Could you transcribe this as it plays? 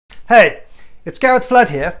Hey, it's Gareth Flood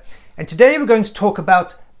here, and today we're going to talk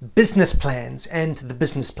about business plans and the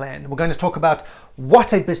business plan. We're going to talk about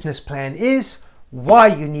what a business plan is, why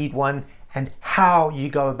you need one, and how you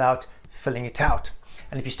go about filling it out.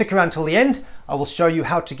 And if you stick around till the end, I will show you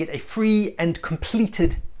how to get a free and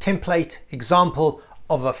completed template example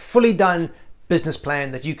of a fully done business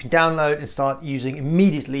plan that you can download and start using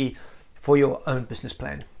immediately for your own business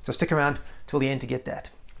plan. So stick around till the end to get that.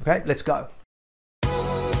 Okay, let's go.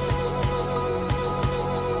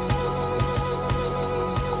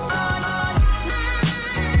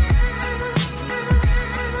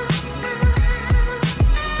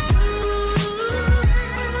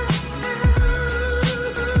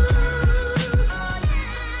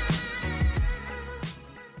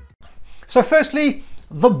 So firstly,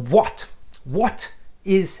 the what. What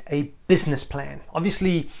is a business plan?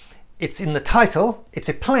 Obviously, it's in the title. It's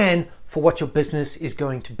a plan for what your business is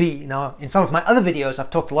going to be. Now, in some of my other videos,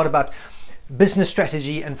 I've talked a lot about business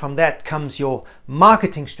strategy, and from that comes your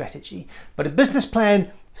marketing strategy. But a business plan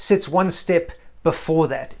sits one step before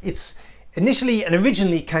that. It's initially and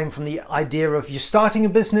originally came from the idea of you're starting a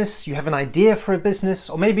business, you have an idea for a business,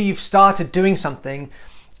 or maybe you've started doing something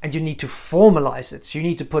and you need to formalize it. So you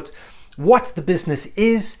need to put what the business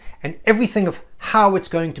is and everything of how it's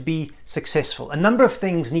going to be successful. A number of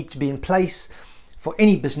things need to be in place for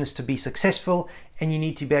any business to be successful, and you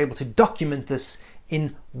need to be able to document this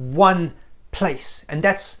in one place. And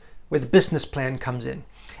that's where the business plan comes in.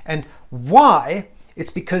 And why?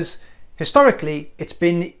 It's because historically it's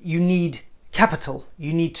been you need capital.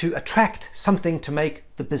 You need to attract something to make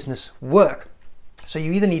the business work. So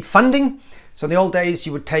you either need funding. So in the old days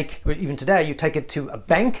you would take, or even today, you take it to a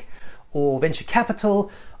bank or venture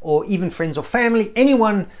capital, or even friends or family,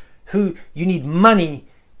 anyone who you need money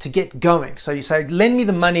to get going. So you say, lend me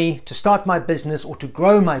the money to start my business or to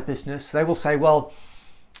grow my business. They will say, well,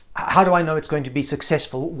 how do I know it's going to be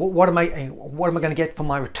successful? What am I going to get for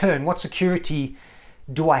my return? What security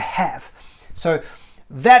do I have? So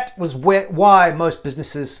that was why most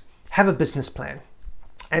businesses have a business plan.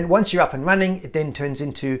 And once you're up and running, it then turns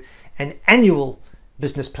into an annual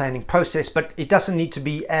business planning process, but it doesn't need to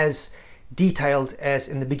be as detailed as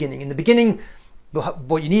in the beginning. In the beginning,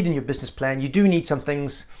 what you need in your business plan, you do need some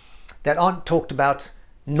things that aren't talked about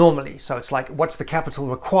normally. So it's like, what's the capital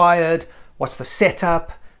required? What's the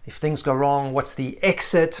setup? If things go wrong, what's the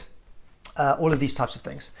exit? All of these types of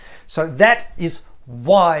things. So that is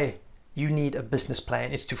why you need a business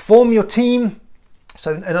plan. It's to form your team.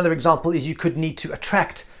 So another example is you could need to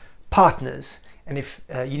attract partners. And if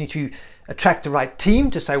you need to attract the right team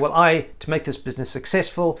to say, well, to make this business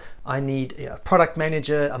successful, I need a product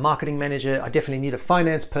manager, a marketing manager, I definitely need a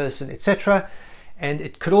finance person, etc. And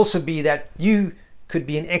it could also be that you could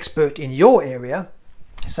be an expert in your area.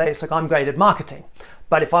 Say it's like, I'm great at marketing,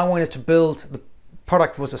 but if I wanted to build the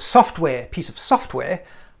product was a piece of software,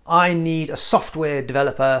 I need a software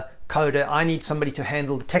developer, coder, I need somebody to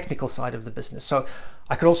handle the technical side of the business. So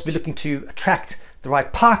I could also be looking to attract the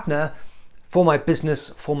right partner for my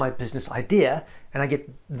business idea, and I get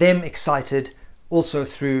them excited also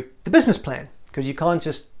through the business plan, because you can't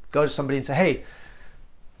just go to somebody and say, hey,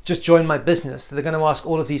 just join my business. They're going to ask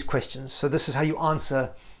all of these questions. So this is how you answer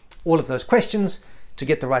all of those questions to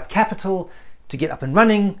get the right capital, to get up and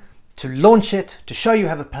running, to launch it, to show you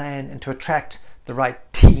have a plan, and to attract the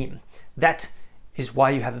right team. That is why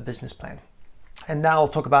you have a business plan. And now I'll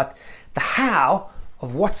talk about the how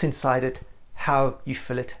of what's inside it, how you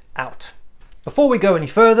fill it out. Before we go any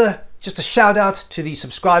further, just a shout out to the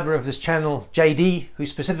subscriber of this channel, JD, who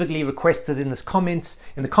specifically requested in the comments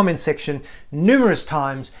section numerous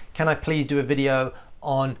times, can I please do a video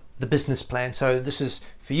on the business plan? So this is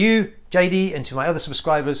for you, JD, and to my other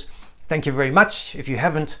subscribers. Thank you very much. If you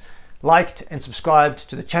haven't liked and subscribed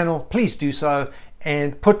to the channel, please do so,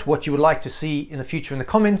 and put what you would like to see in the future in the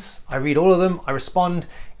comments. I read all of them, I respond,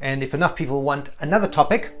 and if enough people want another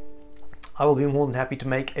topic, I will be more than happy to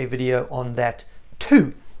make a video on that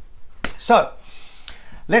too. So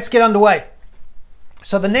let's get underway.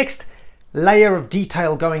 So the next layer of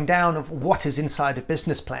detail going down of what is inside a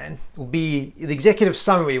business plan will be the executive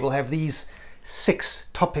summary. Will have these 6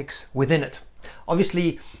 topics within it.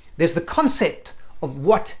 Obviously, there's the concept of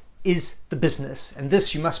what is the business, and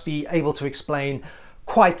this you must be able to explain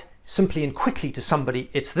quite simply and quickly to somebody.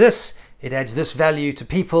 It's this, it adds this value to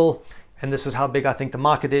people, and this is how big I think the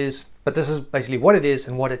market is, but this is basically what it is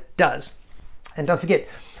and what it does. And don't forget,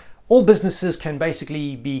 all businesses can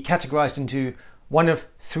basically be categorized into one of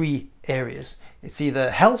 3 areas. It's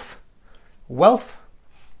either health, wealth,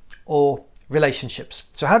 or relationships.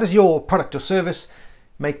 So how does your product or service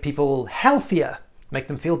make people healthier make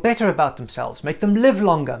them feel better about themselves, make them live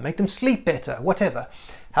longer, make them sleep better, whatever?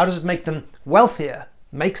 How does it make them wealthier,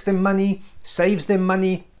 makes them money, saves them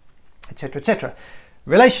money, etc., etc.?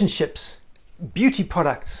 Relationships, beauty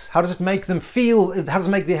products, how does it make them feel, how does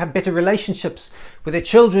it make them have better relationships with their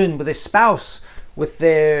children, with their spouse, with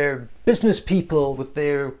their business people, with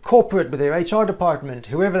their corporate, with their HR department,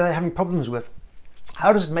 whoever they're having problems with?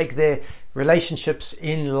 How does it make their relationships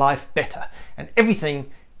in life better? And everything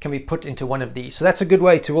can be put into one of these. So that's a good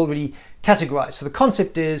way to already categorize. So the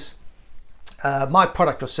concept is my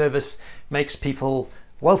product or service makes people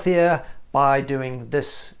wealthier by doing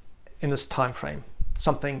this in this time frame.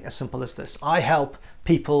 Something as simple as this. I help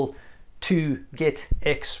people to get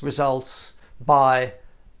X results by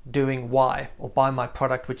doing Y, or by my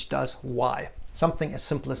product which does Y. Something as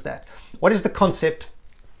simple as that. What is the concept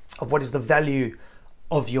of what is the value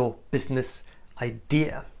of your business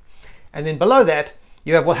idea? And then below that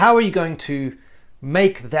you have, well, how are you going to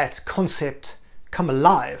make that concept come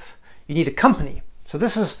alive? You need a company. So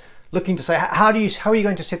this is looking to say, how are you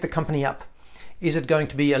going to set the company up? Is it going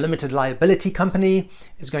to be a limited liability company?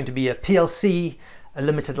 Is it going to be a PLC, a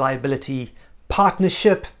limited liability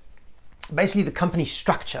partnership? Basically the company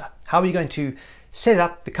structure. How are you going to set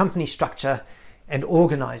up the company structure and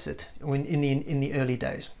organize it in the early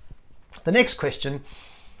days? The next question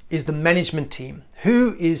is the management team.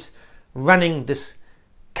 Who is running this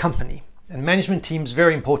company? And management team is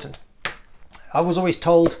very important. I was always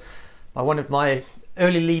told by one of my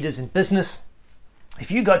early leaders in business, if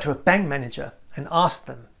you go to a bank manager and ask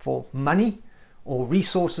them for money or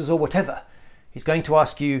resources or whatever, he's going to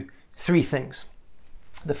ask you three things.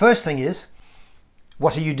 The first thing is,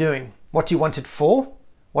 what are you doing? What do you want it for?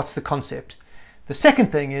 What's the concept? The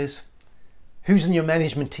second thing is, who's in your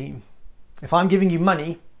management team? If I'm giving you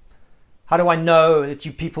money, how do I know that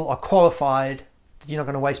you people are qualified, that you're not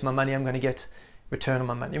going to waste my money, I'm going to get return on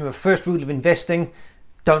my money? Remember, first rule of investing,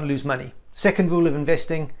 don't lose money. Second rule of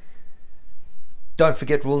investing, don't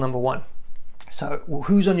forget rule number one. So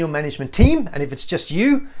who's on your management team? And if it's just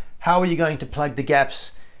you, how are you going to plug the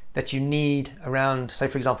gaps that you need around, say,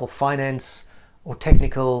 for example, finance or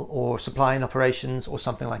technical or supply and operations or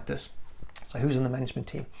something like this? So who's on the management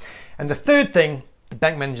team? And the third thing the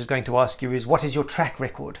bank manager is going to ask you is, what is your track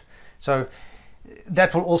record? So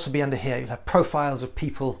that will also be under here. You'll have profiles of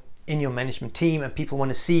people in your management team, and people want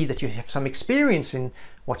to see that you have some experience in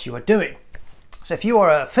what you are doing. So if you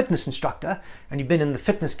are a fitness instructor and you've been in the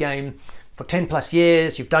fitness game for 10 plus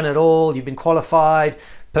years, you've done it all, you've been qualified,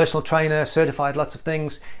 personal trainer, certified, lots of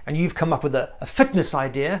things, and you've come up with a fitness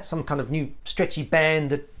idea, some kind of new stretchy band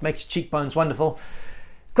that makes your cheekbones wonderful,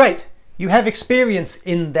 great, you have experience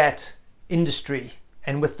in that industry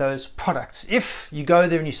and with those products. If you go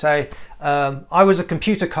there and you say, I was a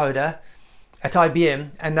computer coder at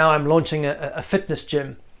IBM and now I'm launching a fitness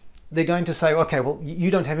gym, they're going to say, okay, well, you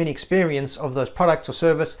don't have any experience of those products or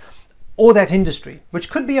service or that industry, which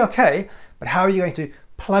could be okay, but how are you going to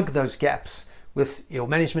plug those gaps with your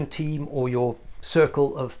management team or your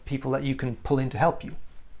circle of people that you can pull in to help you?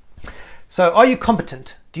 So are you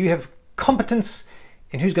competent? Do you have competence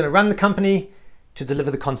in who's going to run the company to deliver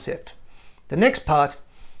the concept? The next part,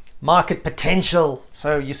 market potential.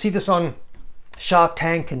 So you see this on Shark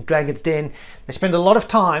Tank and Dragon's Den. They spend a lot of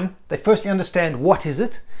time, they firstly understand what is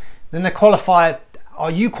it, then they qualify,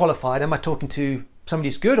 are you qualified? Am I talking to somebody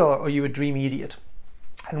who's good, or are you a dreamy idiot?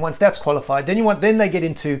 And once that's qualified, then they get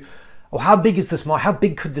into, oh, how big is this market? How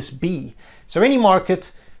big could this be? So any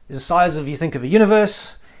market is the size of, you think of a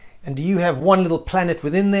universe, and do you have one little planet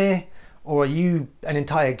within there, or are you an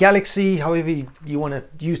entire galaxy? However you want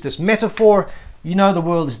to use this metaphor, you know the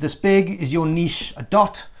world is this big. Is your niche a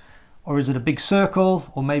dot, or is it a big circle,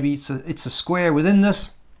 or maybe it's a square within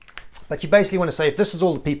this? But you basically want to say, if this is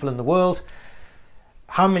all the people in the world,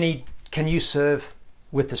 how many can you serve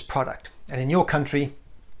with this product? And in your country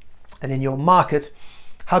and in your market,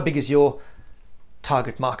 how big is your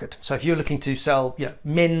target market? So if you're looking to sell,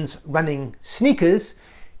 men's running sneakers,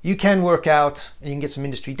 you can work out, and you can get some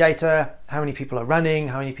industry data, how many people are running,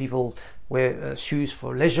 how many people wear shoes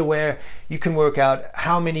for leisure wear. You can work out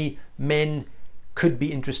how many men could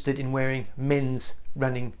be interested in wearing men's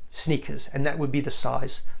running sneakers, and that would be the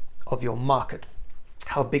size of your market.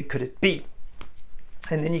 How big could it be?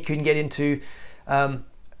 And then you can get into,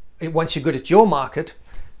 once you're good at your market,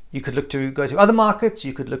 you could look to go to other markets,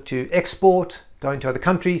 you could look to export, go into other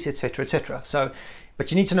countries, etc., etc. So, but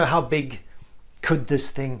you need to know how big could this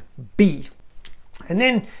thing be? And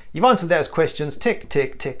then you've answered those questions, tick,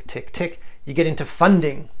 tick, tick, tick, tick. You get into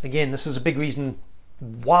funding. Again, this is a big reason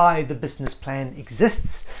why the business plan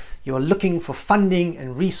exists. You're looking for funding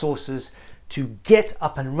and resources to get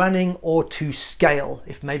up and running or to scale.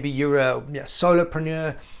 If maybe you're a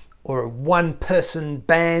solopreneur or a one-person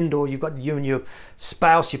band, or you've got you and your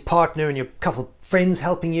spouse, your partner, and your couple of friends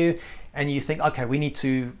helping you, and you think, okay, we need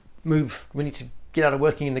to get out of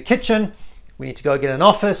working in the kitchen, we need to go get an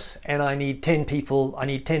office, and I need 10 people, I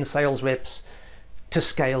need 10 sales reps to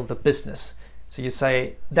scale the business. So you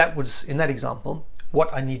say, that was, in that example,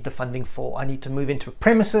 what I need the funding for. I need to move into a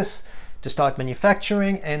premises to start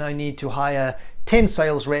manufacturing, and I need to hire 10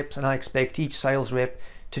 sales reps, and I expect each sales rep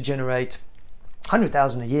to generate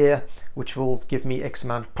 100,000 a year, which will give me X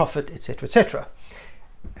amount of profit, etc., etc.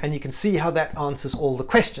 And you can see how that answers all the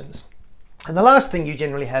questions. And the last thing you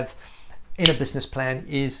generally have in a business plan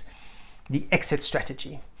is the exit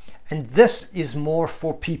strategy. And this is more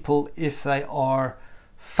for people if they are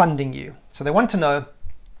funding you. So they want to know,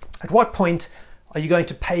 at what point are you going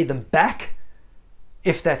to pay them back,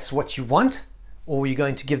 if that's what you want, or are you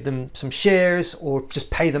going to give them some shares, or just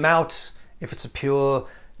pay them out if it's a pure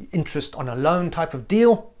interest on a loan type of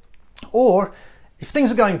deal? Or if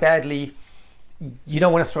things are going badly, you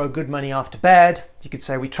don't want to throw good money after bad. You could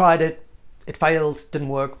say, we tried it, it failed, didn't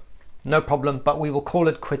work, no problem, but we will call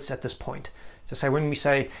it quits at this point. So say when we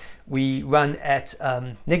say we run at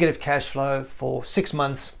negative cash flow for 6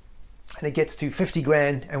 months and it gets to 50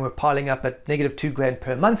 grand and we're piling up at negative 2 grand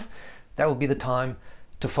per month, that will be the time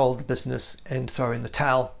to fold the business and throw in the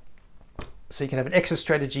towel. So you can have an exit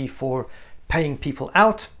strategy for paying people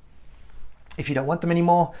out if you don't want them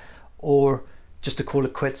anymore, or just to call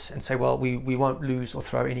it quits and say, well, we won't lose or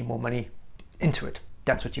throw any more money into it.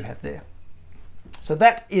 That's what you have there. So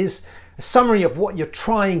that is a summary of what you're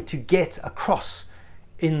trying to get across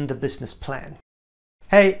in the business plan.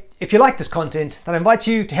 Hey, if you like this content, then I invite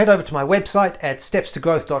you to head over to my website at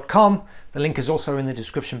stepstogrowth.com. The link is also in the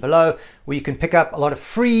description below, where you can pick up a lot of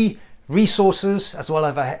free resources, as well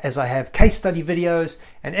as I have case study videos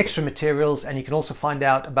and extra materials. And you can also find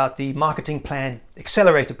out about the Marketing Plan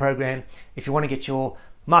Accelerator program if you want to get your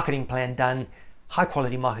marketing plan done, high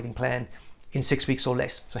quality marketing plan, in 6 weeks or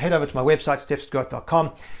less. So head over to my website,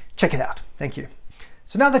 stepstogrowth.com, check it out. Thank you.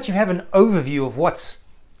 So now that you have an overview of what's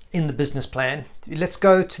in the business plan, let's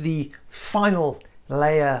go to the final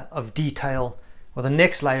layer of detail, or the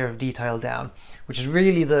next layer of detail down, which is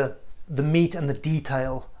really the meat and the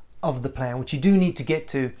detail of the plan, which you do need to get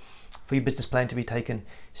to for your business plan to be taken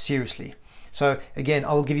seriously. So again,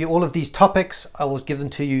 I will give you all of these topics. I will give them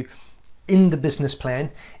to you in the business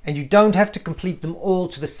plan, and you don't have to complete them all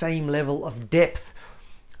to the same level of depth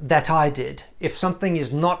that I did. If something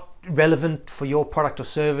is not relevant for your product or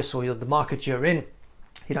service or the market you're in,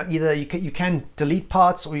 either you can delete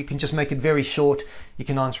parts, or you can just make it very short. You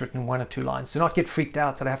can answer it in 1 or 2 lines. Do not get freaked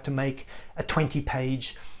out that I have to make a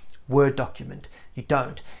 20-page Word document. You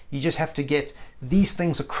don't. You just have to get these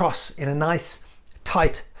things across in a nice,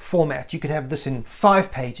 tight format. You could have this in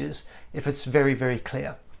 5 pages if it's very, very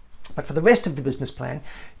clear. But for the rest of the business plan,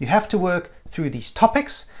 you have to work through these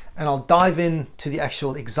topics, and I'll dive into the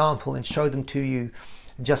actual example and show them to you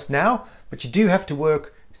just now. But you do have to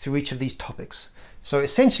work through each of these topics. So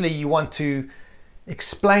essentially, you want to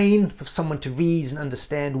explain for someone to read and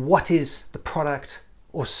understand what is the product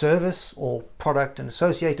or service, or product and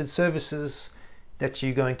associated services that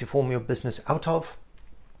you're going to form your business out of.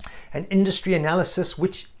 An industry analysis,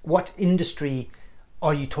 what industry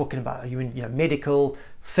are you talking about? Are you in medical,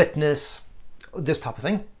 fitness, this type of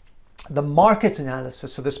thing? The market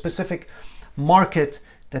analysis, so the specific market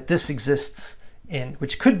that this exists in,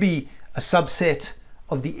 which could be a subset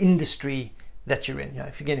of the industry that you're in.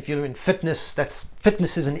 If you're in fitness,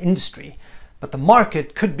 fitness is an industry, but the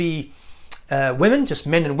market could be women, just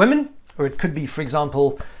men and women, or it could be, for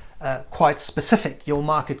example, quite specific. Your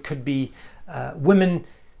market could be women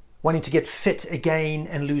wanting to get fit again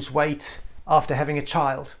and lose weight after having a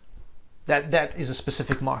child. That is a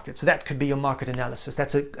specific market. So that could be your market analysis.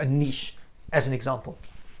 That's a niche, as an example.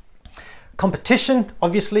 Competition,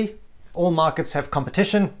 obviously, all markets have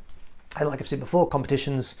competition. And like I've said before,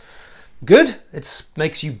 competition's good. It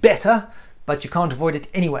makes you better, but you can't avoid it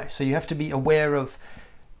anyway. So you have to be aware of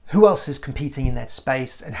who else is competing in that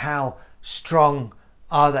space and how strong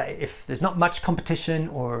are they. If there's not much competition,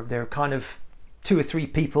 or they're kind of 2 or 3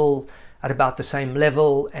 people at about the same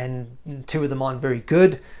level and 2 of them aren't very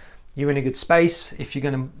good, you're in a good space. If you're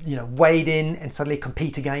going to wade in and suddenly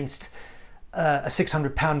compete against a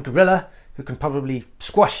 600-pound gorilla who can probably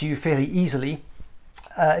squash you fairly easily,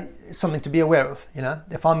 it's something to be aware of.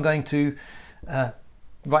 If I'm going to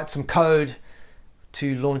write some code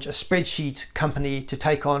to launch a spreadsheet company to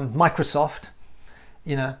take on Microsoft,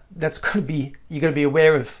 that's going to be, you're going to be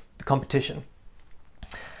aware of the competition.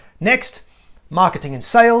 Next, marketing and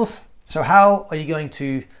sales. So how are you going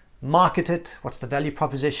to market it? What's the value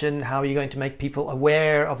proposition? How are you going to make people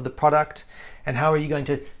aware of the product? And how are you going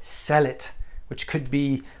to sell it? Which could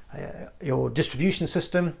be your distribution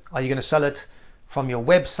system. Are you going to sell it from your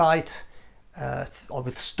website or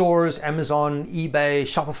with stores, Amazon, eBay,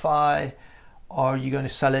 Shopify? Or are you going to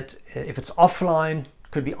sell it if it's offline?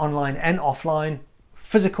 Could be online and offline.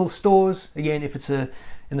 Physical stores, again, if it's in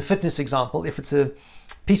the fitness example, if it's a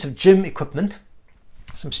piece of gym equipment,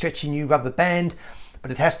 some stretchy new rubber band,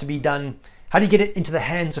 but it has to be done. How do you get it into the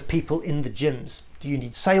hands of people in the gyms? Do you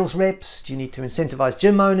need sales reps? Do you need to incentivize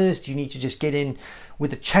gym owners? Do you need to just get in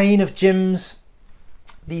with a chain of gyms?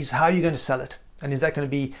 How are you going to sell it? And is that going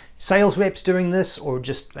to be sales reps doing this or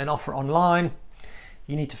just an offer online?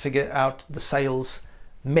 You need to figure out the sales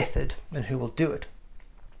method and who will do it.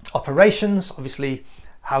 Operations, obviously,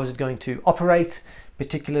 how is it going to operate,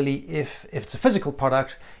 particularly if it's a physical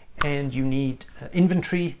product and you need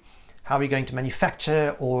inventory. How are you going to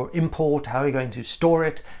manufacture or import? How are you going to store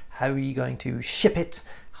it? How are you going to ship it?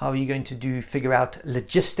 How are you going to figure out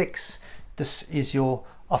logistics? This is your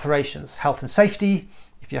operations. Health and safety,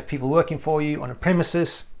 if you have people working for you on a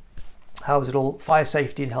premises, how is it all fire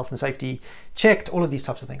safety and health and safety checked? All of these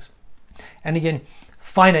types of things. And again,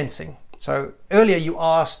 financing. So earlier you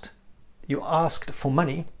asked for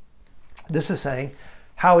money. This is saying,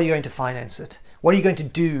 how are you going to finance it? What are you going to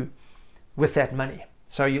do with that money?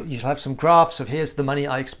 So you'll have some graphs of here's the money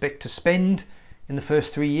I expect to spend in the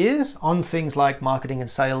first 3 years on things like marketing and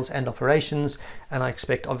sales and operations. And I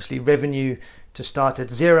expect obviously revenue to start at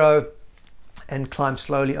 0 and climb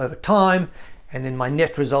slowly over time. And then my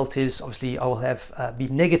net result is obviously I will have be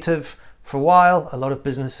negative for a while. A lot of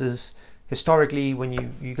businesses historically, when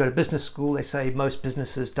you go to business school, they say most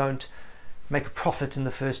businesses don't make a profit in the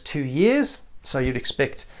first 2 years. So you'd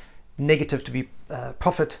expect negative to be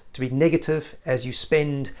profit to be negative as you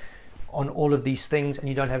spend on all of these things and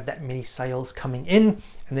you don't have that many sales coming in,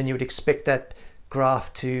 and then you would expect that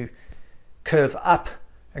graph to curve up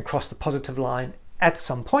and cross the positive line at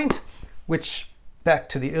some point, which, back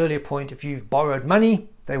to the earlier point, if you've borrowed money,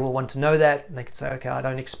 they will want to know that, and they could say, okay, I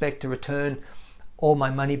don't expect to return all my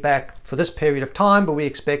money back for this period of time, but we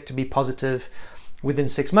expect to be positive within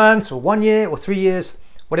 6 months or 1 year or 3 years,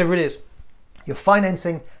 whatever it is. You're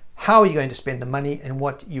financing. How are you going to spend the money and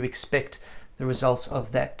what you expect the results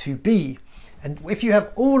of that to be? And if you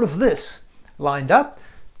have all of this lined up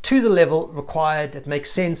to the level required that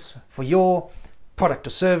makes sense for your product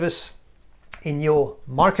or service in your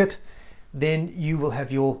market, then you will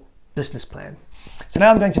have your business plan. So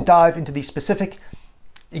now I'm going to dive into the specific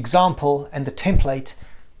example and the template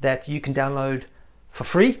that you can download for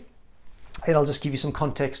free. And I'll just give you some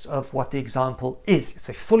context of what the example is. It's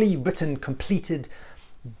a fully written, completed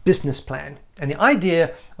business plan. And the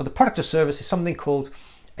idea of the product or service is something called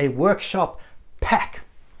a workshop pack.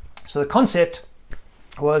 So the concept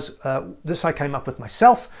was, this I came up with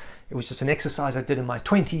myself. It was just an exercise I did in my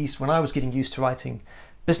 20s when I was getting used to writing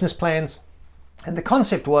business plans. And the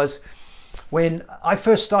concept was, when I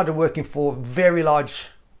first started working for very large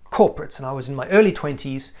corporates, and I was in my early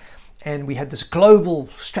 20s, and we had this global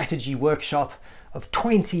strategy workshop of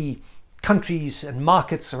 20 countries and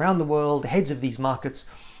markets around the world, heads of these markets,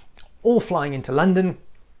 all flying into London.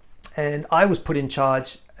 And I was put in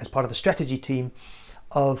charge as part of the strategy team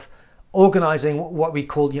of organizing what we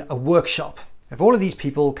called a workshop. We have all of these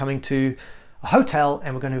people coming to a hotel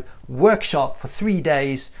and we're going to workshop for 3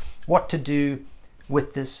 days what to do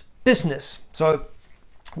with this business. So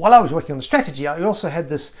while I was working on the strategy, I also had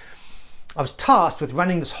this, I was tasked with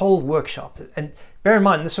running this whole workshop. And bear in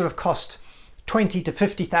mind, this sort of cost 20 to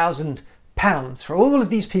 50,000 pounds for all of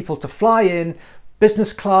these people to fly in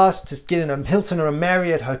business class, to get in a Hilton or a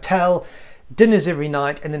Marriott hotel, dinners every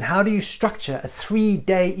night. And then how do you structure a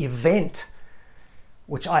 3-day event,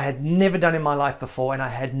 which I had never done in my life before, and I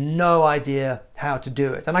had no idea how to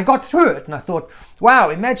do it. And I got through it and I thought, wow,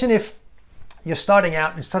 imagine if you're starting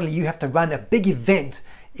out and suddenly you have to run a big event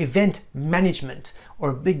management, or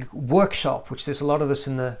a big workshop, which there's a lot of this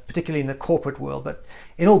particularly in the corporate world, but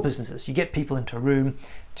in all businesses, you get people into a room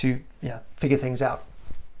to figure things out.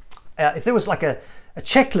 If there was like a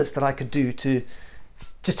checklist that I could do to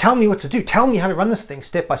just tell me what to do, tell me how to run this thing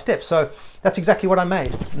step by step. So that's exactly what I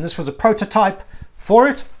made. And this was a prototype for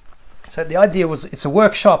it. So the idea was, it's a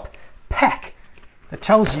workshop pack that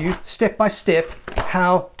tells you step by step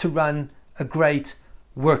how to run a great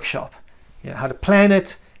workshop. How to plan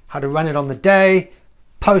it, how to run it on the day,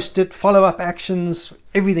 post it, follow-up actions,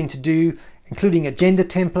 everything to do, including agenda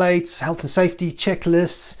templates, health and safety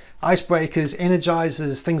checklists, icebreakers,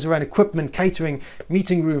 energizers, things around equipment, catering,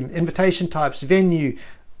 meeting room, invitation types, venue,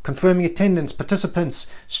 confirming attendance, participants,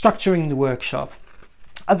 structuring the workshop,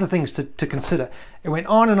 other things to consider. It went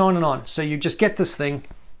on and on and on. So you just get this thing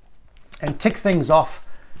and tick things off,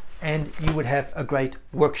 and you would have a great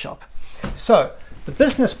workshop. So the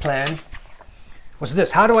business plan was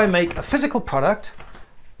this: how do I make a physical product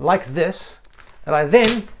like this that I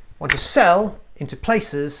then want to sell into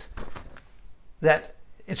places that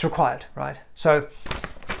it's required, right? So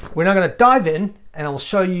we're now going to dive in, and I'll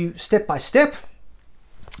show you step by step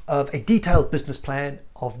of a detailed business plan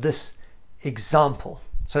of this example.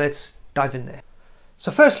 So let's dive in there.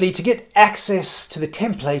 So firstly, to get access to the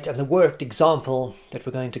template and the worked example that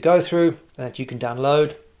we're going to go through that you can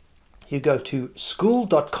download, you go to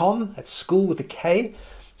skool.com, that's school with a K,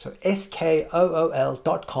 so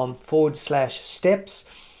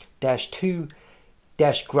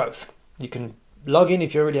skool.com/steps-2-growth. You can log in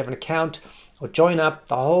if you already have an account or join up.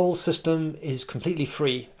 The whole system is completely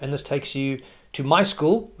free, and this takes you to my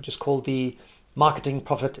school, which is called the Marketing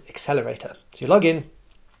Profit Accelerator. So you log in,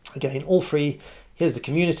 again, all free. Here's the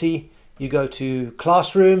community. You go to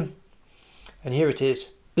Classroom, and here it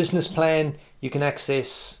is, business plan. You can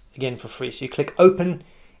access, again, for free. So you click open,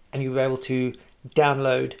 and you'll be able to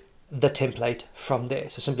download the template from there.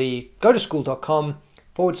 So simply go to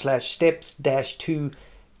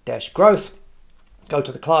skool.com/steps-2-growth, go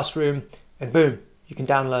to the Classroom, and boom, you can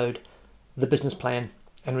download the business plan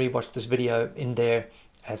and rewatch this video in there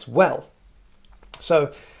as well.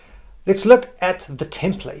 So let's look at the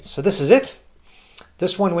template. So this is it.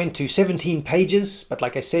 This one went to 17 pages, but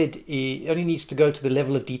like I said, it only needs to go to the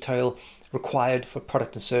level of detail required for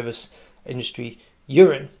product and service industry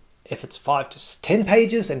you're in. If it's 5 to 10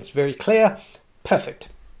 pages and it's very clear, perfect.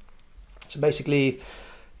 So basically,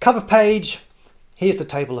 cover page, here's the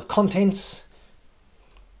table of contents.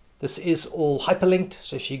 This is all hyperlinked,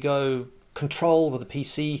 so if you go Control with a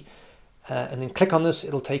PC and then click on this,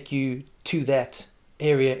 it'll take you to that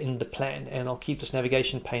area in the plan, and I'll keep this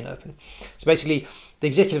navigation pane open. So basically, the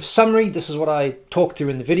executive summary, this is what I talked through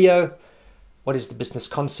in the video. What is the business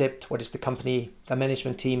concept? What is the company, the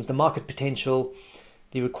management team, the market potential,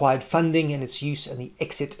 the required funding and its use, and the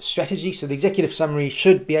exit strategy. So the executive summary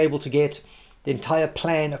should be able to get the entire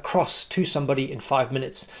plan across to somebody in 5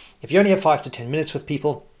 minutes. If you only have 5 to 10 minutes with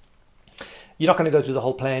people, you're not going to go through the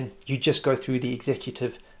whole plan. You just go through the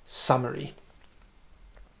executive summary.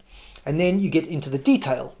 And then you get into the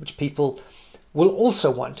detail, which people will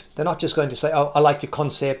also want. They're not just going to say, oh, I like your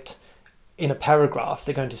concept in a paragraph.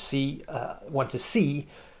 They're going to want to see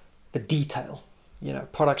the detail, you know,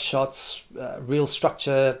 product shots, real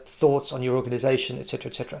structure, thoughts on your organization, etc.,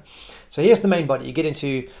 etc. So here's the main body. You get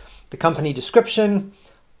into the company description.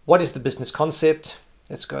 What is the business concept?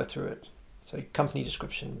 Let's go through it. So company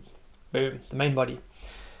description, boom, the main body.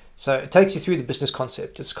 So it takes you through the business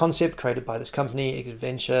concept. It's a concept created by this company, Exit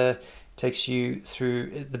Venture. Takes you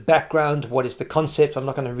through the background of what is the concept. I'm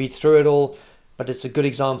not going to read through it all, but it's a good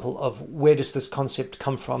example of where does this concept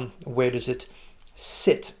come from, where does it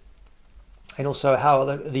sit, and also how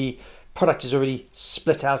the product is already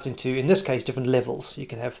split out into, in this case, different levels. You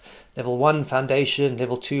can have level 1 foundation,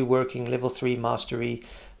 level 2 working, level 3 mastery,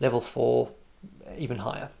 level 4 even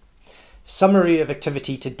higher. Summary of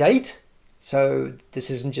activity to date. So this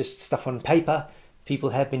isn't just stuff on paper. People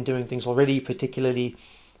have been doing things already, particularly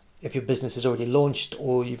if your business is already launched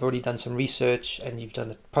or you've already done some research and you've done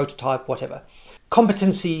a prototype, whatever.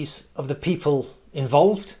 Competencies of the people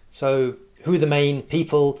involved. So who are the main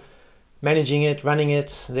people managing it, running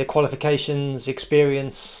it, their qualifications,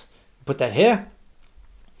 experience, put that here.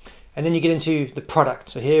 And then you get into the product.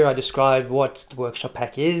 So here I describe what the workshop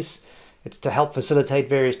pack is. It's to help facilitate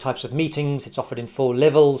various types of meetings. It's offered in 4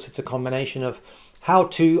 levels. It's a combination of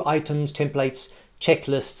how-to items, templates,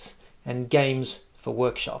 checklists, and games for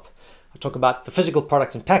workshop. I talk about the physical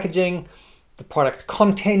product and packaging, the product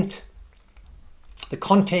content. The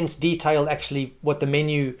contents detail actually what the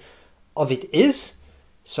menu of it is.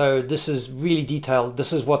 So this is really detailed.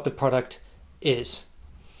 This is what the product is.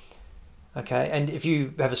 Okay, and if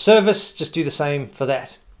you have a service, just do the same for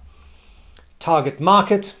that. Target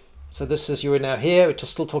market. So this is, you're now here. We're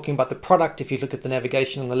still talking about the product if you look at the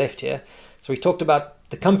navigation on the left here. So we talked about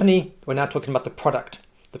the company. We're now talking about the product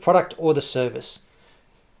or the service.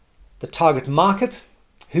 The target market,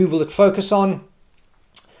 who will it focus on?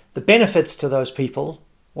 The benefits to those people.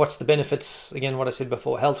 What's the benefits? Again, what I said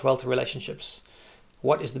before, health, wealth, relationships.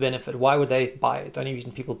 What is the benefit? Why would they buy it? The only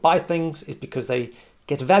reason people buy things is because they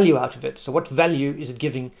get value out of it. So what value is it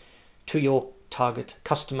giving to your target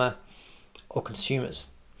customer or consumers?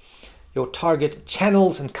 Your target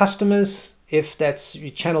channels and customers, if that's your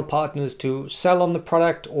channel partners to sell on the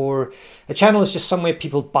product, or a channel is just somewhere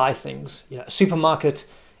people buy things. You know, a supermarket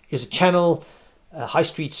is a channel. A high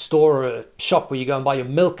street store or a shop where you go and buy your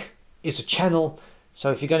milk is a channel.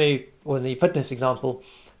 So if you're going to, or in the fitness example,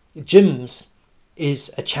 gyms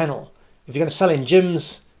is a channel. If you're going to sell in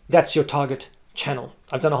gyms, that's your target channel.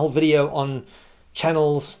 I've done a whole video on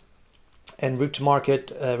channels and route to market.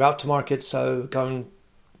 So go and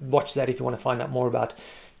watch that if you want to find out more about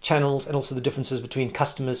channels and also the differences between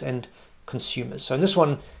customers and consumers. So in this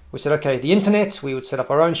one, we said, okay, the internet, we would set up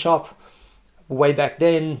our own shop. Way back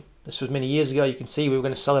then, this was many years ago, you can see we were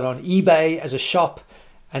going to sell it on eBay as a shop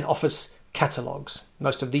and office catalogs.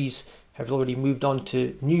 Most of these have already moved on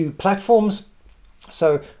to new platforms.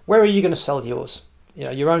 So where are you going to sell yours? You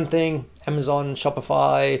know, your own thing, Amazon,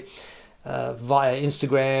 Shopify, via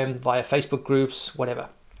Instagram, via Facebook groups, whatever.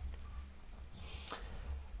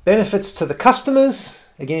 Benefits to the customers.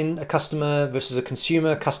 Again, a customer versus a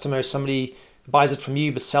consumer. Customer is somebody who buys it from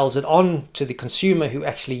you but sells it on to the consumer who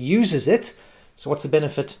actually uses it. So what's the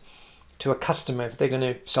benefit to a customer if they're going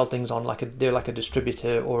to sell things on they're like a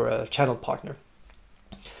distributor or a channel partner?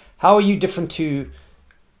 How are you different to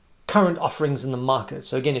current offerings in the market?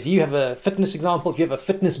 So again, if you have a fitness example, if you have a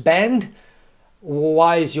fitness band,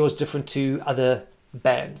 why is yours different to other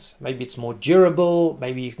bands? Maybe it's more durable,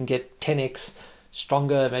 maybe you can get 10x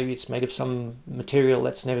stronger, maybe it's made of some material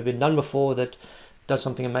that's never been done before that does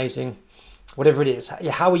something amazing. Whatever it is,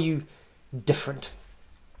 how are you different?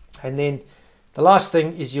 And then the last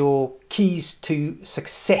thing is your keys to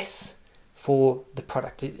success for the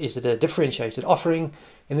product. Is it a differentiated offering?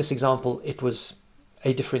 In this example, it was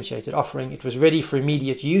a differentiated offering. It was ready for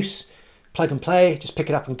immediate use, plug and play, just pick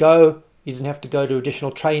it up and go. You didn't have to go to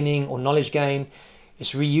additional training or knowledge gain.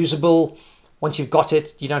 It's reusable. Once you've got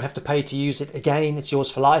it, you don't have to pay to use it again. It's yours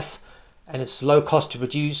for life, and it's low cost to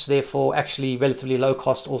produce, therefore actually relatively low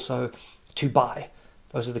cost also to buy.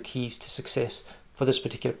 Those are the keys to success for this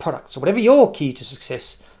particular product. So whatever your key to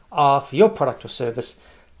success are for your product or service,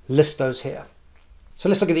 list those here. So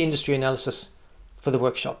let's look at the industry analysis for the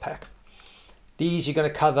workshop pack. These you're going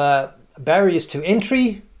to cover barriers to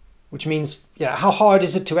entry, which means how hard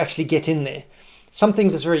is it to actually get in there. Some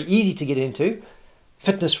things it's very easy to get into.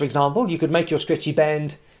 Fitness, for example, you could make your stretchy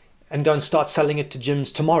band and go and start selling it to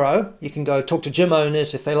gyms tomorrow. You can go talk to gym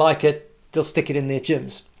owners. If they like it, they'll stick it in their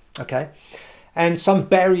gyms. Okay. And some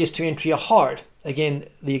barriers to entry are hard. Again,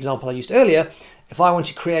 the example I used earlier, if I want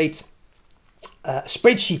to create a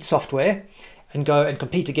spreadsheet software and go and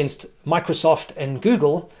compete against Microsoft and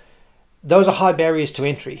Google, those are high barriers to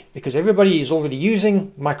entry because everybody is already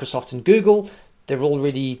using Microsoft and Google. They're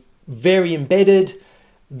already very embedded.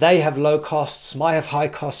 They have low costs, I have high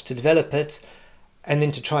costs to develop it, and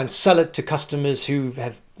then to try and sell it to customers who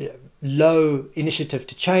have low initiative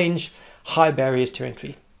to change, high barriers to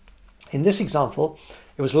entry. In this example,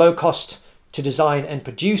 it was low cost to design and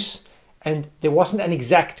produce, and there wasn't an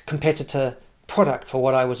exact competitor product for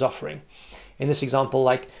what I was offering. In this example,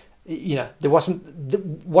 there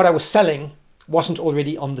wasn't, what I was selling wasn't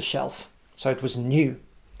already on the shelf, so it was new.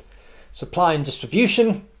 Supply and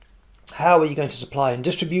distribution. How are you going to supply and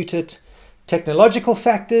distribute it? Technological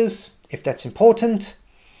factors, if that's important.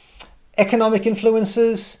 Economic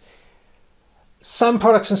influences. Some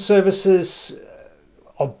products and services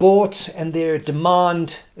are bought and their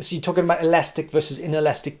demand, so you're talking about elastic versus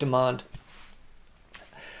inelastic demand.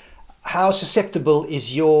 How susceptible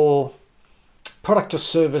is your product or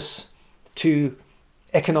service to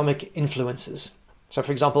economic influences? So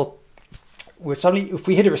for example, if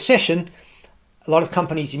we hit a recession, a lot of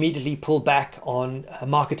companies immediately pull back on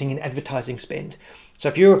marketing and advertising spend. So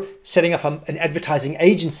if you're setting up an advertising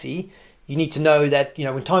agency, you need to know that,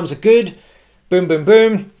 when times are good, boom, boom,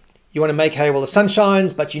 boom, you want to make hay while the sun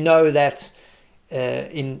shines, but you know that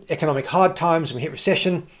in economic hard times, when we hit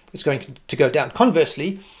recession, it's going to go down.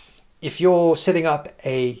 Conversely, if you're setting up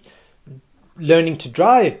a learning to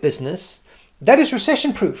drive business, that is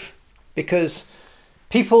recession proof because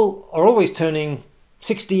people are always turning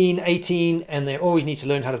 16, 18, and they always need to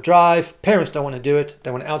learn how to drive. Parents don't want to do it.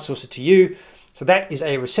 They want to outsource it to you. So that is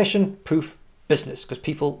a recession-proof business because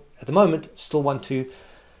people at the moment still want to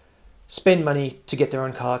spend money to get their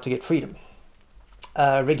own car, to get freedom.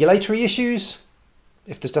 Regulatory issues.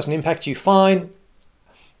 If this doesn't impact you, fine.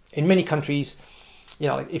 In many countries,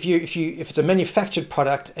 if it's a manufactured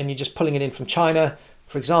product and you're just pulling it in from China,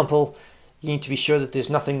 for example, you need to be sure that there's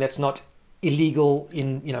nothing that's not illegal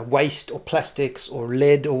in waste or plastics or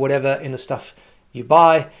lead or whatever in the stuff you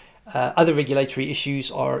buy. Other regulatory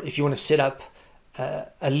issues are if you want to set up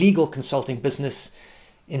a legal consulting business.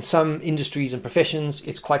 In some industries and professions,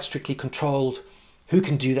 it's quite strictly controlled who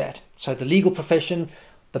can do that. So the legal profession,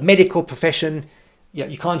 the medical profession,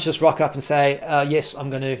 you can't just rock up and say, yes, I'm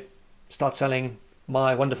going to start selling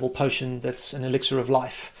my wonderful potion that's an elixir of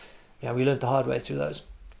life. We learned the hard way through those.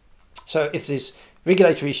 So if there's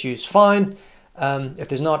regulatory issues, fine. If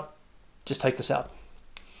there's not, just take this out.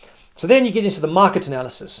 So then you get into the market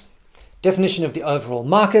analysis. Definition of the overall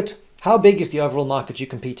market. How big is the overall market you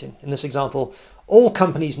compete in? In this example, all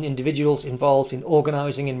companies and individuals involved in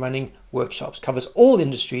organizing and running workshops. Covers all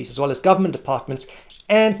industries as well as government departments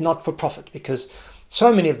and not-for-profit, because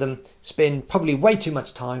so many of them spend probably way too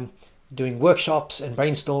much time doing workshops and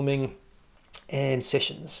brainstorming and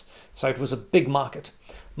sessions. So it was a big market.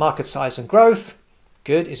 Market size and growth.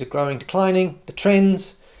 Good. Is it growing, declining? The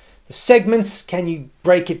trends. The segments. Can you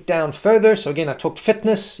break it down further? So again, I talked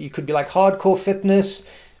fitness. You could be like hardcore fitness,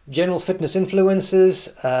 general fitness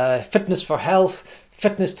influencers, fitness for health,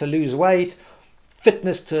 fitness to lose weight,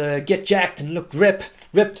 fitness to get jacked and look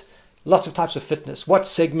ripped. Lots of types of fitness. What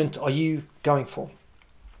segment are you going for?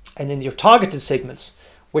 And then your targeted segments.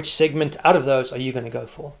 Which segment out of those are you going to go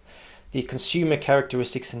for? The consumer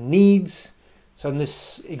characteristics and needs. So in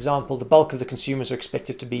this example, the bulk of the consumers are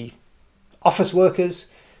expected to be office workers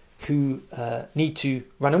who need to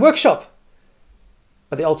run a workshop,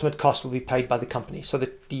 but the ultimate cost will be paid by the company. So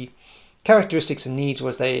that the characteristics and needs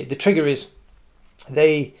was the trigger is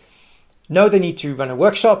they know they need to run a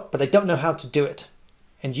workshop, but they don't know how to do it.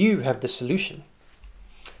 And you have the solution.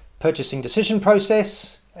 Purchasing decision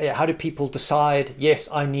process. How do people decide, yes,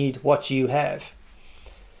 I need what you have?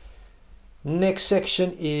 Next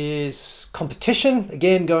section is competition.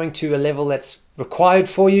 Again, going to a level that's required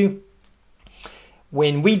for you.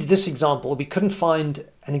 When we did this example, we couldn't find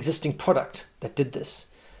an existing product that did this.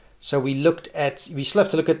 So we still have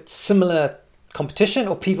to look at similar competition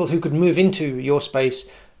or people who could move into your space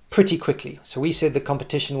pretty quickly. So we said the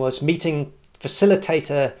competition was meeting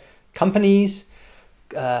facilitator companies,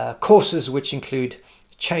 courses which include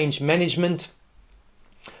change management,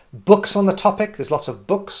 books on the topic. There's lots of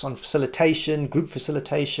books on facilitation, group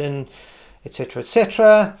facilitation, etc.,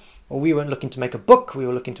 etc. Well, we weren't looking to make a book, we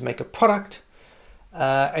were looking to make a product.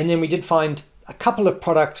 And then we did find a couple of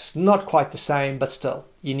products, not quite the same, but still,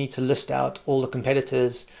 you need to list out all the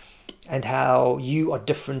competitors and how you are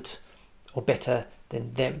different or better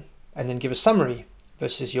than them. And then give a summary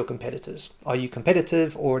versus your competitors. Are you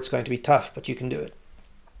competitive, or it's going to be tough, but you can do it?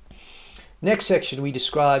 Next section, we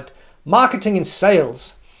described marketing and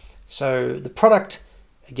sales. So the product,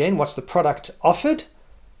 again, what's the product offered?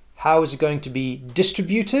 How is it going to be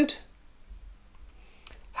distributed?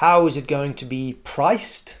 How is it going to be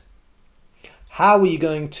priced? How are you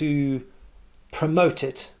going to promote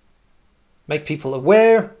it? Make people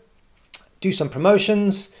aware, do some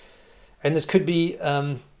promotions. And this could be,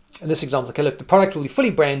 in this example, okay, look, the product will be fully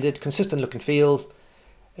branded, consistent look and feel,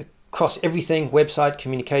 across everything, website,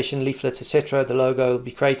 communication, leaflets, etc. The logo will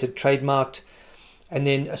be created, trademarked, and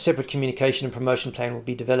then a separate communication and promotion plan will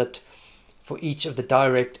be developed for each of the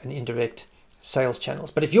direct and indirect sales channels.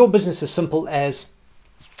 But if your business is simple as,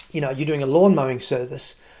 you're doing a lawn mowing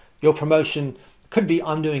service, your promotion could be,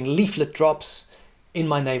 I'm doing leaflet drops in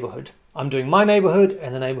my neighborhood. I'm doing my neighborhood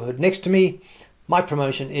and the neighborhood next to me. My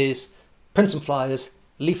promotion is print some flyers,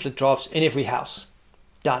 leaflet drops in every house.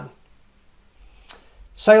 Done.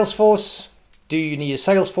 Salesforce. Do you need a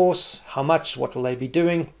Salesforce? How much? What will they be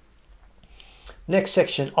doing? Next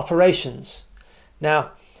section, operations.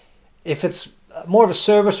 Now, if it's more of a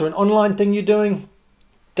service or an online thing you're doing,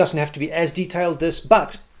 doesn't have to be as detailed this,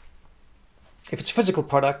 but if it's a physical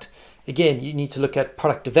product, again, you need to look at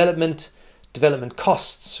product development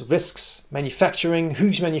costs, risks, manufacturing,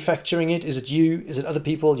 who's manufacturing it? Is it you? Is it other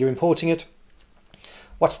people? You're importing it?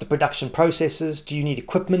 What's the production processes? Do you need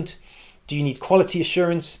equipment? Do you need quality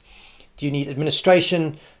assurance? Do you need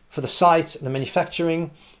administration for the site and the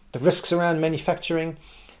manufacturing? The risks around manufacturing?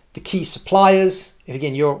 The key suppliers, if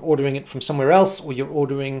again you're ordering it from somewhere else, or you're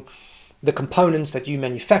ordering the components that you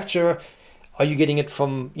manufacture, are you getting it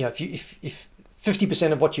from, if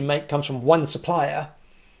 50% of what you make comes from one supplier,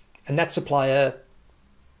 and that supplier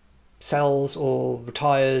sells or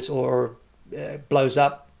retires or blows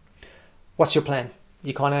up, what's your plan?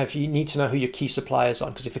 You need to know who your key suppliers are,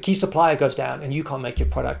 because if a key supplier goes down and you can't make your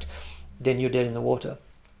product, then you're dead in the water.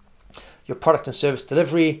 Your product and service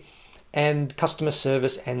delivery and customer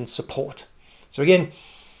service and support. So again,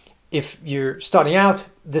 if you're starting out,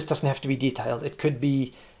 this doesn't have to be detailed. It could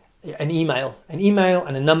be an email and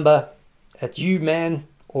a number that you man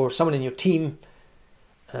or someone in your team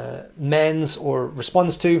mans or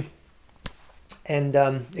responds to, and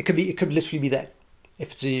it could literally be that.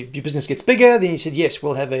 If your business gets bigger, then you said, yes,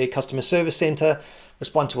 we'll have a customer service center,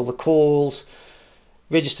 respond to all the calls,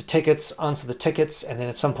 register tickets, answer the tickets, and then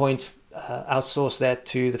at some point outsource that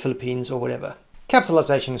to the Philippines or whatever.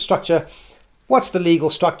 Capitalization and structure. what's the legal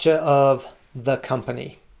structure of the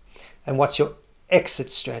company? And what's your exit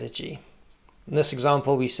strategy? In this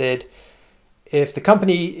example, we said, if the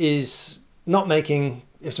company is not making,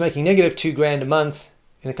 if it's making negative $2,000 a month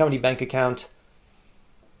in the company bank account,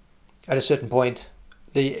 at a certain point,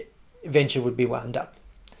 the venture would be wound up.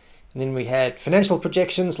 And then we had financial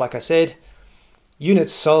projections, like I said,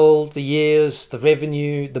 units sold, the years, the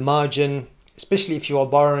revenue, the margin, especially if you are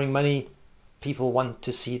borrowing money, people want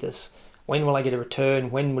to see this. When will I get a return?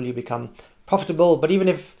 When will you become profitable? But even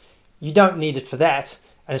if you don't need it for that,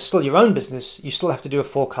 and it's still your own business, you still have to do a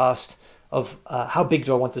forecast of how big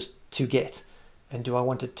do I want this to get? And do I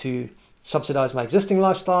want it to subsidize my existing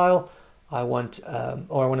lifestyle? Or I want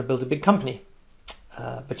to build a big company.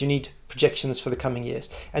 But you need projections for the coming years.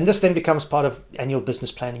 And this then becomes part of annual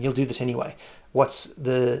business planning. You'll do this anyway. What's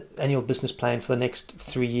the annual business plan for the next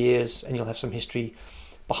 3 years? And you'll have some history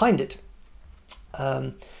behind it.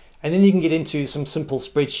 And then you can get into some simple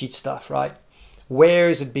spreadsheet stuff, right?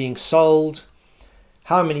 Where is it being sold?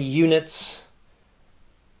 How many units?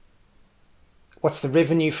 What's the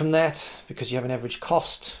revenue from that? Because you have an average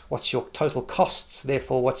cost. What's your total costs?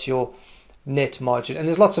 Therefore, what's your net margin? And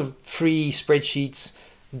there's lots of free spreadsheets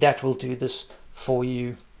that will do this for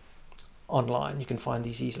you online. You can find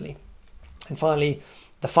these easily. And finally,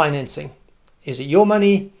 the financing. Is it your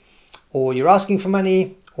money, or you're asking for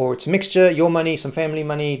money, or it's a mixture, your money, some family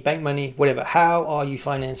money, bank money, whatever? How are you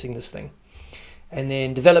financing this thing? And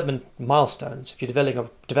then development milestones. If you're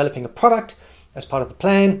developing a product as part of the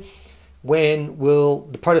plan, when will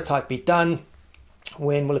the prototype be done?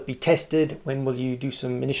 When will it be tested? When will you do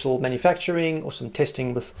some initial manufacturing or some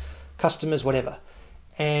testing with customers, whatever?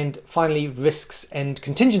 And finally, risks and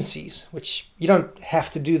contingencies, which you don't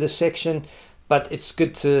have to do this section, but it's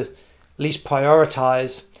good to at least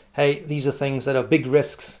prioritize. Hey, these are things that are big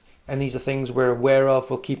risks, and these are things we're aware of.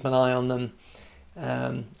 We'll keep an eye on them,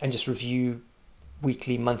 and just review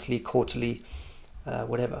weekly, monthly, quarterly,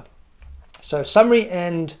 whatever. So summary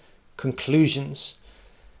and conclusions.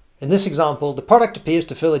 In this example, the product appears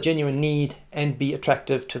to fill a genuine need and be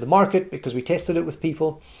attractive to the market because we tested it with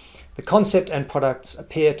people. The concept and products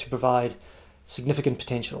appear to provide significant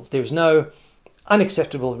potential. There is no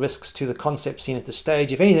unacceptable risks to the concept seen at this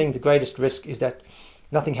stage. If anything, the greatest risk is that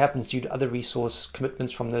nothing happens due to other resource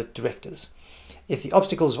commitments from the directors. If the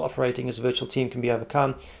obstacles of operating as a virtual team can be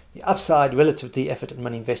overcome, the upside relative to the effort and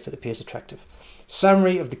money invested appears attractive.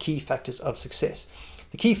 Summary of the key factors of success.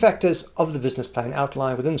 The key factors of the business plan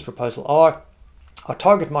outlined within this proposal are: our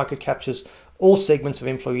target market captures all segments of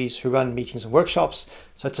employees who run meetings and workshops.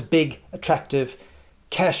 So it's a big, attractive,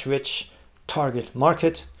 cash-rich target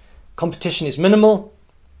market. Competition is minimal,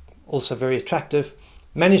 also very attractive.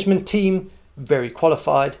 Management team, very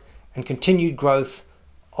qualified, and continued growth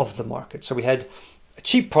of the market. So we had a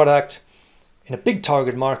cheap product in a big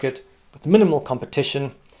target market with minimal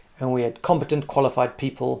competition, and we had competent, qualified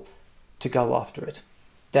people to go after it.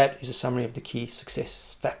 That is a summary of the key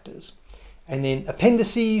success factors. And then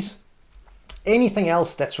appendices, anything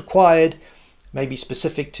else that's required, maybe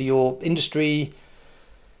specific to your industry,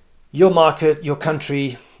 your market, your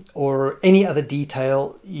country, or any other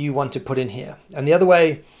detail you want to put in here. And the other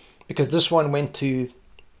way, because this one went to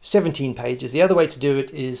 17 pages, the other way to do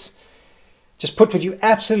it is just put what you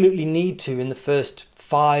absolutely need to in the first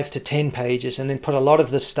 5 to 10 pages, and then put a lot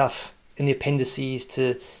of this stuff in the appendices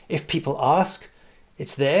to, if people ask,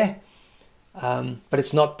 it's there, but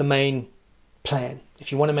it's not the main plan.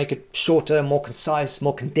 If you want to make it shorter, more concise,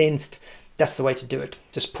 more condensed, that's the way to do it.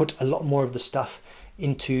 Just put a lot more of the stuff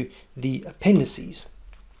into the appendices.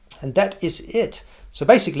 And that is it. So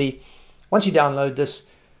basically, once you download this,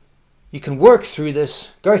 you can work through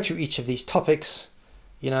this, go through each of these topics,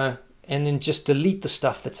 and then just delete the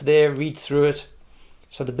stuff that's there, read through it.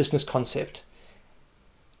 So the business concept,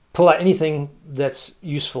 pull out anything that's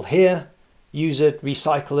useful here, use it,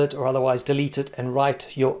 recycle it, or otherwise delete it, and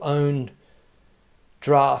write your own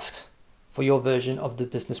draft for your version of the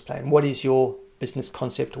business plan. What is your business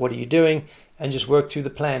concept? What are you doing? And just work through the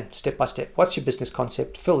plan step by step. What's your business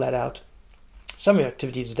concept? Fill that out. Summary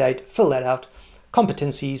activity to date, fill that out.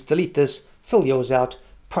 Competencies, delete this, fill yours out.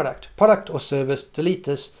 Product or service, delete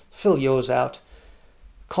this, fill yours out.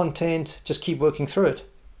 Content, just keep working through it.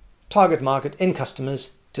 Target market, end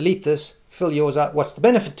customers, delete this, fill yours out. What's the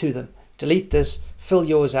benefit to them? Delete this, fill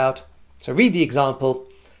yours out. So read the example,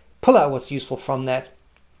 pull out what's useful from that,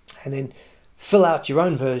 and then fill out your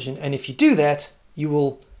own version. And if you do that, you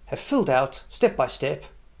will have filled out step by step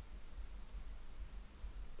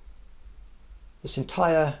this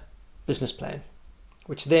entire business plan,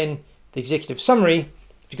 which then the executive summary,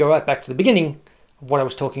 if you go right back to the beginning of what I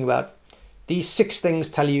was talking about, these 6 things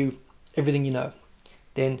tell you everything you know.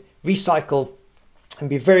 Then recycle and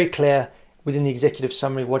be very clear within the executive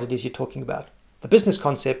summary what it is you're talking about. The business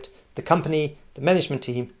concept, the company, the management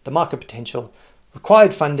team, the market potential,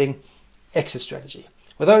 required funding, exit strategy.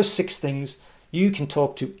 With those 6 things, you can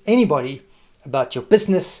talk to anybody about your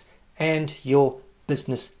business and your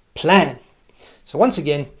business plan. So once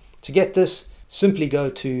again, to get this, simply go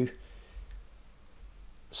to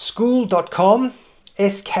skool.com,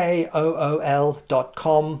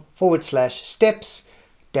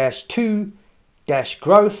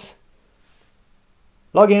 skool.com/steps-2-growth.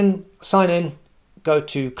 Log in, sign in, go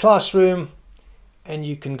to Classroom, and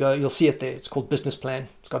you can go, you'll see it there. It's called Business Plan.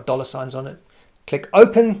 It's got $ on it. Click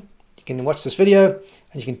Open. You can watch this video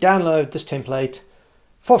and you can download this template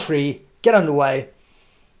for free, get underway,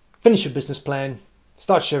 finish your business plan,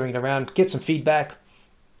 start sharing it around, get some feedback,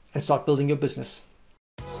 and start building your business.